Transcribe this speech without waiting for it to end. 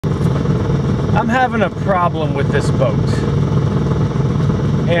I'm having a problem with this boat.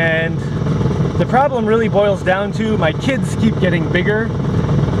 And the problem really boils down to my kids keep getting bigger,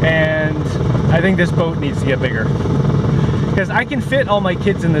 and I think this boat needs to get bigger. Because I can fit all my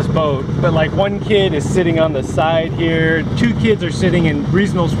kids in this boat, but like one kid is sitting on the side here, two kids are sitting in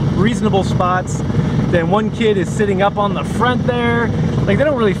reasonable spots, then one kid is sitting up on the front there. Like, they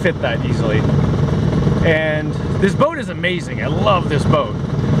don't really fit that easily. And this boat is amazing. I love this boat.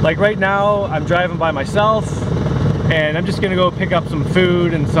 Like right now, I'm driving by myself, and I'm just gonna go pick up some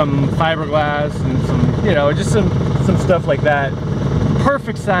food and some fiberglass and some, you know, just some stuff like that.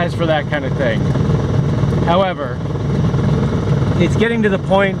 Perfect size for that kind of thing. However, it's getting to the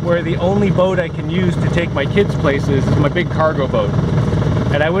point where the only boat I can use to take my kids places is my big cargo boat.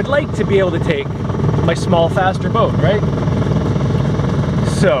 And I would like to be able to take my small, faster boat, right?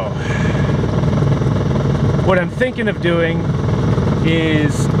 So, what I'm thinking of doing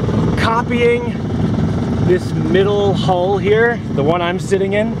is copying this middle hull here, the one I'm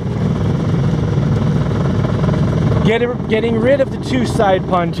sitting in, getting rid of the two side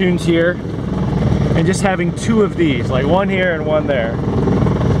pontoons here, and just having two of these, like one here and one there.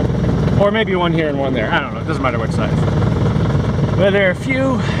 Or maybe one here and one there. I don't know, it doesn't matter what size. But there are a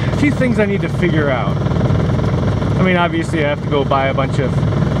few things I need to figure out. I mean, obviously I have to go buy a bunch of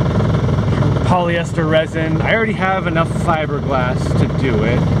polyester resin. I already have enough fiberglass to do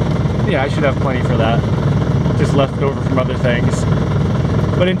it. Yeah, I should have plenty for that. Just left it over from other things.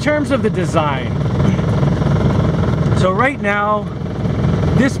 But in terms of the design, so right now,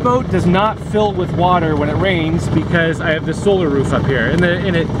 this boat does not fill with water when it rains because I have the solar roof up here, and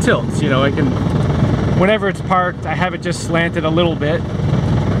it tilts. You know, I can, whenever it's parked, I have it just slanted a little bit,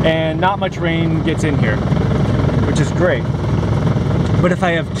 and not much rain gets in here, which is great. But if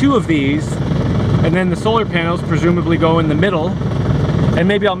I have two of these, and then the solar panels presumably go in the middle, and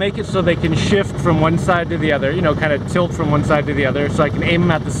maybe I'll make it so they can shift from one side to the other, you know, kind of tilt from one side to the other, so I can aim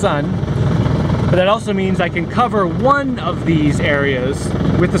them at the sun. But that also means I can cover one of these areas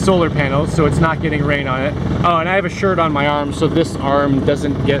with the solar panels so it's not getting rain on it. Oh, and I have a shirt on my arm so this arm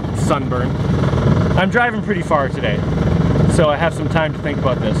doesn't get sunburned. I'm driving pretty far today, so I have some time to think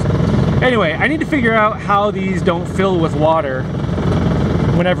about this. Anyway, I need to figure out how these don't fill with water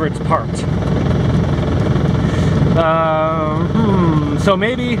whenever it's parked. So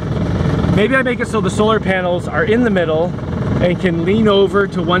maybe I make it so the solar panels are in the middle and can lean over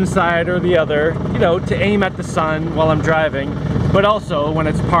to one side or the other, you know, to aim at the sun while I'm driving. But also, when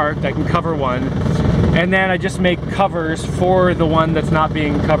it's parked, I can cover one. And then I just make covers for the one that's not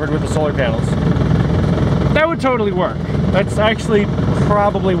being covered with the solar panels. That would totally work. That's actually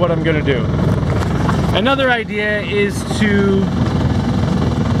probably what I'm gonna do. Another idea is to,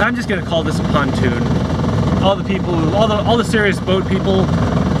 I'm just gonna call this a pontoon. All the people, all the serious boat people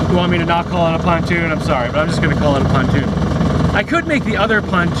who want me to not call it a pontoon, I'm sorry, but I'm just gonna call it a pontoon. I could make the other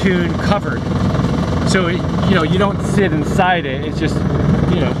pontoon covered, so it, you know, you don't sit inside it. It's just,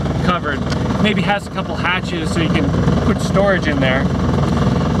 you know, covered. Maybe has a couple hatches so you can put storage in there.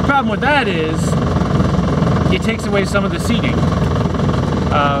 The problem with that is it takes away some of the seating.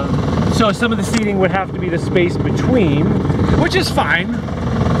 So some of the seating would have to be the space between, which is fine.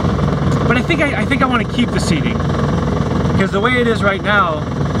 But I think I want to keep the seating, because the way it is right now,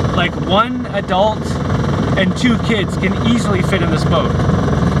 like one adult and two kids can easily fit in this boat.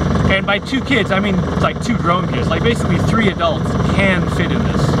 And by two kids, I mean like two grown kids. Like basically 3 adults can fit in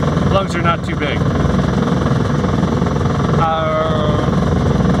this, as long as they're not too big.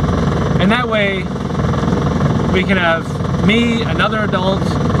 And that way, we can have me, another adult,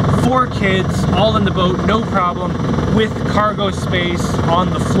 4 kids, all in the boat, no problem, with cargo space on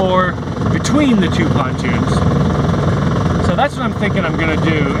the floor between the two pontoons. So that's what I'm thinking I'm gonna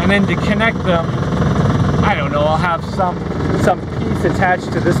do. And then to connect them, I don't know, I'll have some piece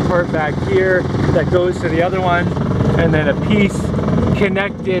attached to this part back here that goes to the other one, and then a piece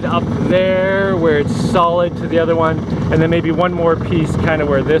connected up there where it's solid to the other one, and then maybe one more piece kind of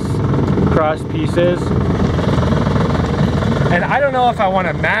where this cross piece is. And I don't know if I want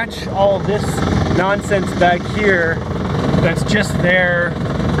to match all this nonsense back here that's just there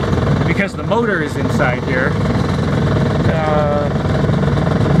because the motor is inside here.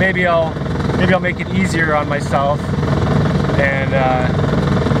 Maybe I'll make it easier on myself and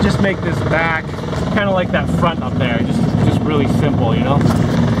just make this back kind of like that front up there, just really simple, you know.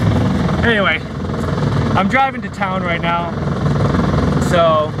 Anyway, I'm driving to town right now,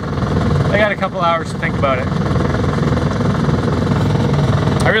 so I got a couple hours to think about it.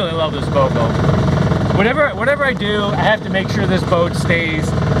 I really love this boat though. Whatever I do, I have to make sure this boat stays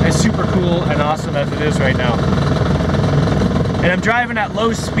as super cool and awesome as it is right now. And I'm driving at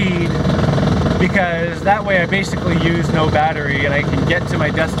low speed because that way I basically use no battery and I can get to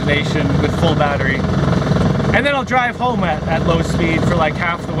my destination with full battery. And then I'll drive home at low speed for like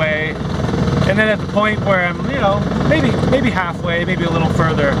half the way. And then at the point where I'm, you know, maybe halfway, maybe a little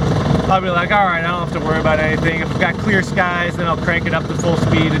further, I'll be like, all right, I don't have to worry about anything. If I've got clear skies, then I'll crank it up to full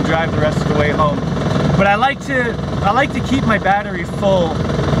speed and drive the rest of the way home. But I like to keep my battery full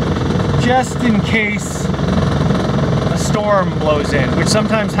just in case a storm blows in, which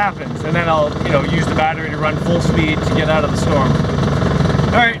sometimes happens, and then I'll, you know, use the battery to run full speed to get out of the storm.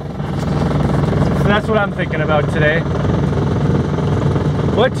 All right, so that's what I'm thinking about today.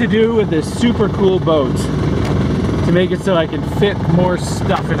 What to do with this super cool boat to make it so I can fit more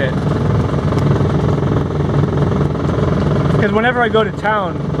stuff in it. Because whenever I go to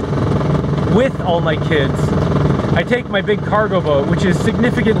town with all my kids, I take my big cargo boat, which is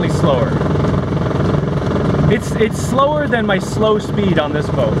significantly slower. It's slower than my slow speed on this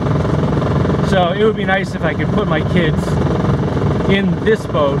boat. So it would be nice if I could put my kids in this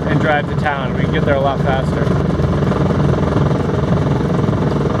boat and drive to town. We can get there a lot faster.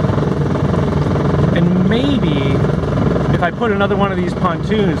 And maybe if I put another one of these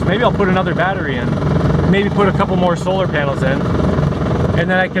pontoons, maybe I'll put another battery in, maybe put a couple more solar panels in, and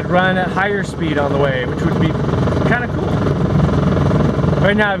then I could run at higher speed on the way, which would be kind of cool.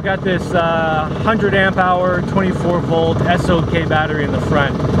 Right now I've got this 100 amp hour 24 volt SOK battery in the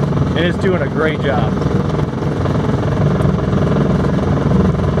front, and it's doing a great job.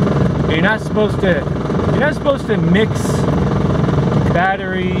 You're not supposed to mix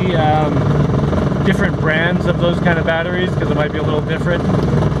battery, different brands of those kind of batteries, because it might be a little different.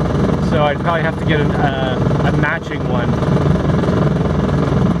 So I'd probably have to get a matching one.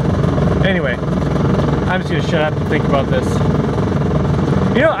 Anyway, I'm just gonna shut up and think about this.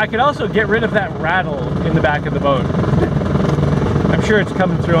 You know, I could also get rid of that rattle in the back of the boat. I'm sure it's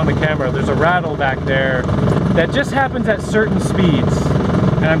coming through on the camera. There's a rattle back there that just happens at certain speeds,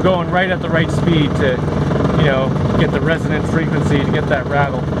 and I'm going right at the right speed to, you know, get the resonant frequency to get that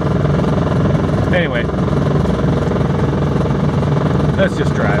rattle. Anyway, let's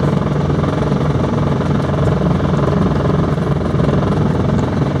just drive.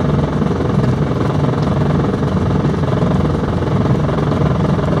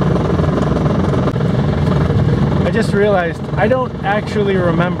 I just realized I don't actually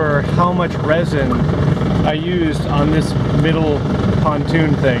remember how much resin I used on this middle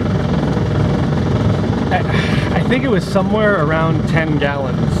pontoon thing. I think it was somewhere around 10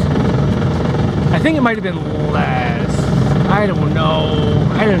 gallons. I think it might have been less. I don't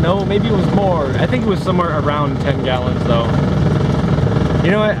know, maybe it was more. I think it was somewhere around 10 gallons though.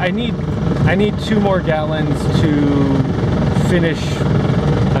 You know what, I need 2 more gallons to finish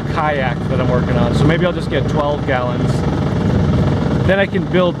a kayak that I'm working on. So maybe I'll just get 12 gallons. Then I can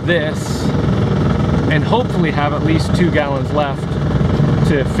build this and hopefully have at least 2 gallons left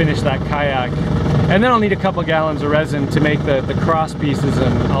to finish that kayak. And then I'll need a couple gallons of resin to make the cross pieces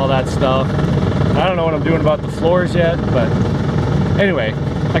and all that stuff. I don't know what I'm doing about the floors yet, but anyway,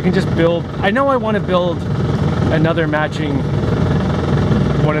 I can just build. I know I want to build another matching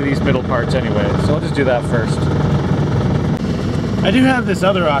one of these middle parts anyway, so I'll just do that first. I do have this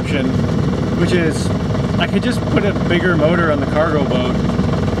other option, which is I could just put a bigger motor on the cargo boat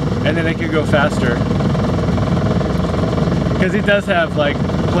and then it could go faster. Because it does have like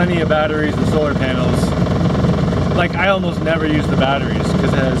plenty of batteries and solar panels. Like I almost never use the batteries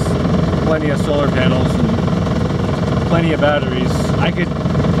because it has plenty of solar panels and plenty of batteries. I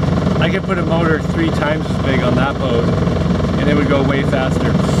could put a motor 3 times as big on that boat and it would go way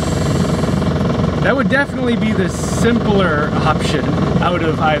faster. That would definitely be the simpler option out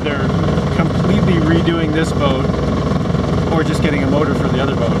of either completely redoing this boat or just getting a motor for the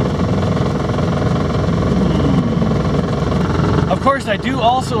other boat. Of course, I do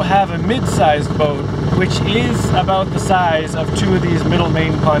also have a mid-sized boat, which is about the size of 2 of these middle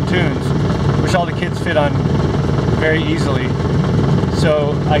main pontoons, which all the kids fit on very easily.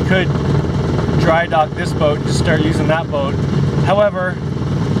 So I could dry dock this boat and just start using that boat. However,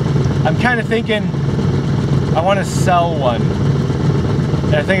 I'm kind of thinking I want to sell one.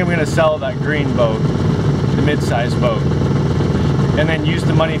 And I think I'm going to sell that green boat, the mid-sized boat, and then use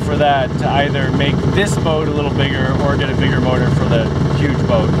the money for that to either make this boat a little bigger or get a bigger motor for the huge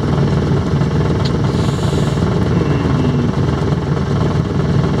boat.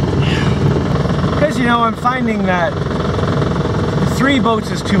 Because, you know, I'm finding that 3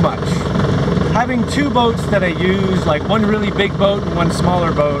 boats is too much. Having 2 boats that I use, like one really big boat and one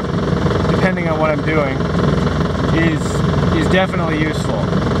smaller boat, depending on what I'm doing, is definitely useful.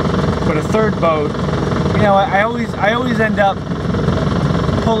 But a 3rd boat, you know, I always end up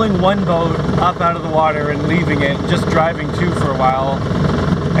pulling one boat up out of the water and leaving it, just driving two for a while.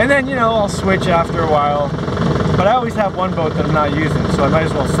 And then, you know, I'll switch after a while. But I always have one boat that I'm not using, so I might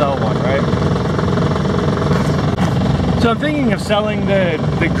as well sell one, right? So I'm thinking of selling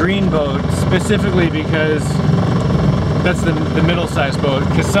the green boat specifically because that's the middle-sized boat,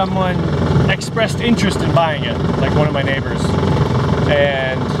 because someone expressed interest in buying it, like one of my neighbors.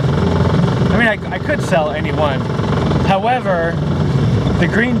 And I mean, I could sell any one. However, the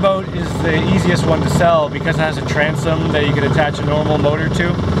green boat is the easiest one to sell because it has a transom that you can attach a normal motor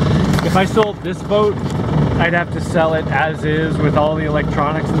to. If I sold this boat, I'd have to sell it as is with all the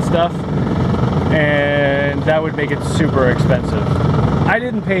electronics and stuff, and that would make it super expensive. I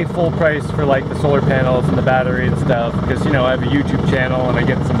didn't pay full price for like the solar panels and the battery and stuff because, you know, I have a YouTube channel and I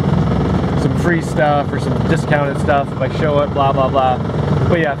get some free stuff or some discounted stuff if I show it, blah blah blah.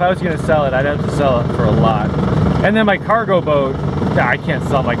 But yeah, if I was going to sell it, I'd have to sell it for a lot. And then my cargo boat, I can't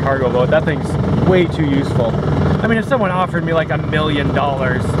sell my cargo boat. That thing's way too useful. I mean, if someone offered me like $1 million,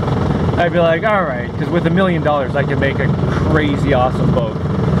 I'd be like, all right, because with $1 million, I can make a crazy awesome boat.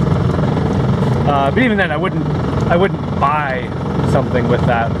 But even then, I wouldn't buy something with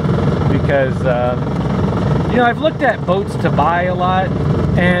that because, you know, I've looked at boats to buy a lot,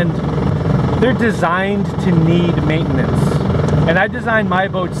 and they're designed to need maintenance. And I designed my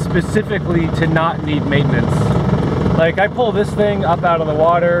boat specifically to not need maintenance. Like, I pull this thing up out of the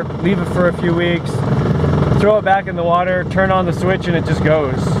water, leave it for a few weeks, throw it back in the water, turn on the switch, and it just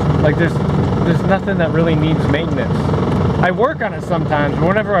goes. Like, there's nothing that really needs maintenance. I work on it sometimes, but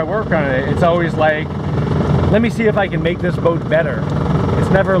whenever I work on it, it's always like, let me see if I can make this boat better. It's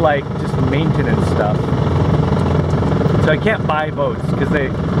never like just maintenance stuff. So I can't buy boats because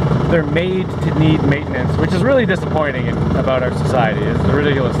they're made to need maintenance, which is really disappointing about our society. It's a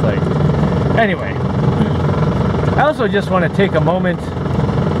ridiculous thing. Anyway, I also just want to take a moment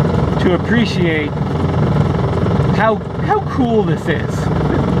to appreciate how cool this is.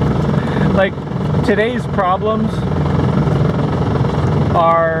 Like, today's problems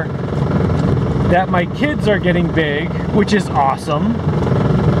are that my kids are getting big, which is awesome,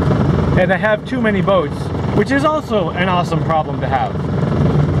 and I have too many boats, which is also an awesome problem to have.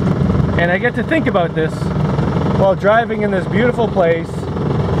 And I get to think about this while driving in this beautiful place,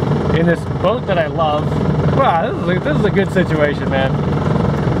 in this boat that I love. Wow, this is a good situation, man.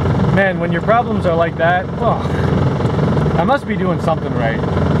 Man, when your problems are like that, well, I must be doing something right.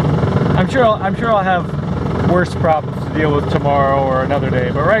 I'm sure I'll have worse problems to deal with tomorrow or another day,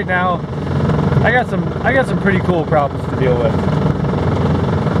 but right now I got some pretty cool problems to deal with,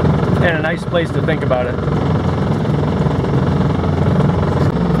 and a nice place to think about it.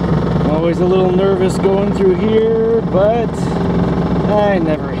 Always a little nervous going through here, but I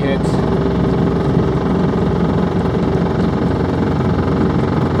never hit.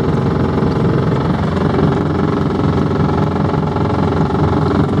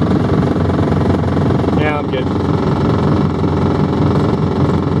 Yeah, I'm good.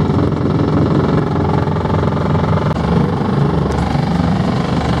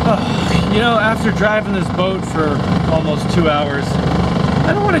 You know, after driving this boat for almost 2 hours,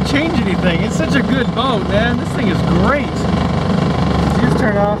 I don't want to change anything. It's such a good boat, man. This thing is great. Did yours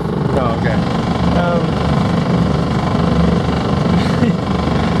turn off? Oh, okay.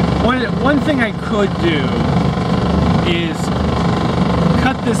 One thing I could do is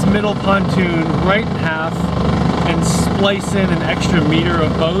cut this middle pontoon right in half and splice in an extra meter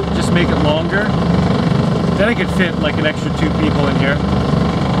of boat, just make it longer. Then I could fit like an extra 2 people in here.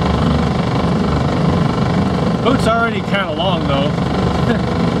 Boat's already kind of long though.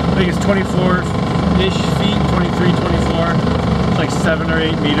 I think it's 24-ish feet, 23, 24. It's like 7 or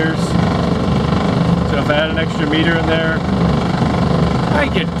 8 meters. So if I had an extra meter in there, I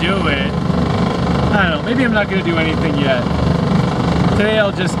could do it. I don't know, maybe I'm not going to do anything yet. Today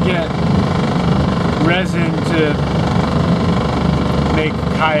I'll just get resin to make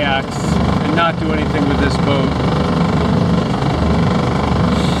kayaks and not do anything with this boat.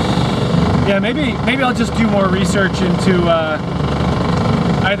 Yeah, maybe I'll just do more research into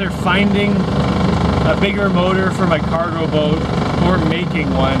either finding a bigger motor for my cargo boat or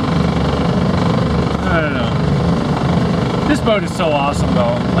making one. I don't know. This boat is so awesome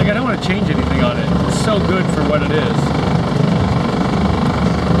though. Like, I don't want to change anything on it. It's so good for what it is.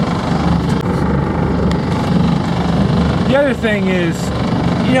 The other thing is,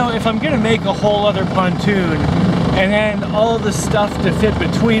 you know, if I'm going to make a whole other pontoon and then all the stuff to fit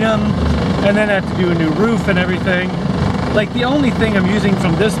between them, and then I have to do a new roof and everything. Like, the only thing I'm using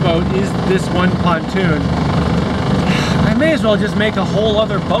from this boat is this one pontoon. I may as well just make a whole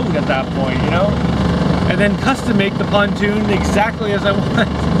other boat at that point, you know? and then custom make the pontoon exactly as I want.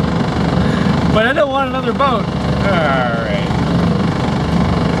 But I don't want another boat.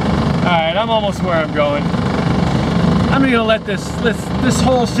 Alright, I'm almost where I'm going. I'm gonna let this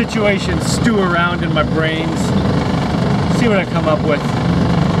whole situation stew around in my brains. See what I come up with.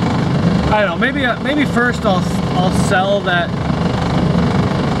 I don't know, maybe first I'll sell the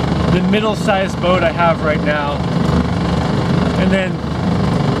middle-sized boat I have right now, and then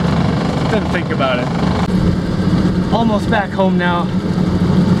think about it. Almost back home now,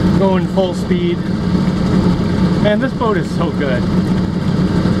 going full speed. Man, this boat is so good.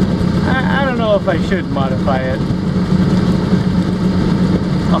 I don't know if I should modify it.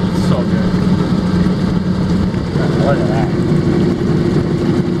 Oh, it's so good. Look at that.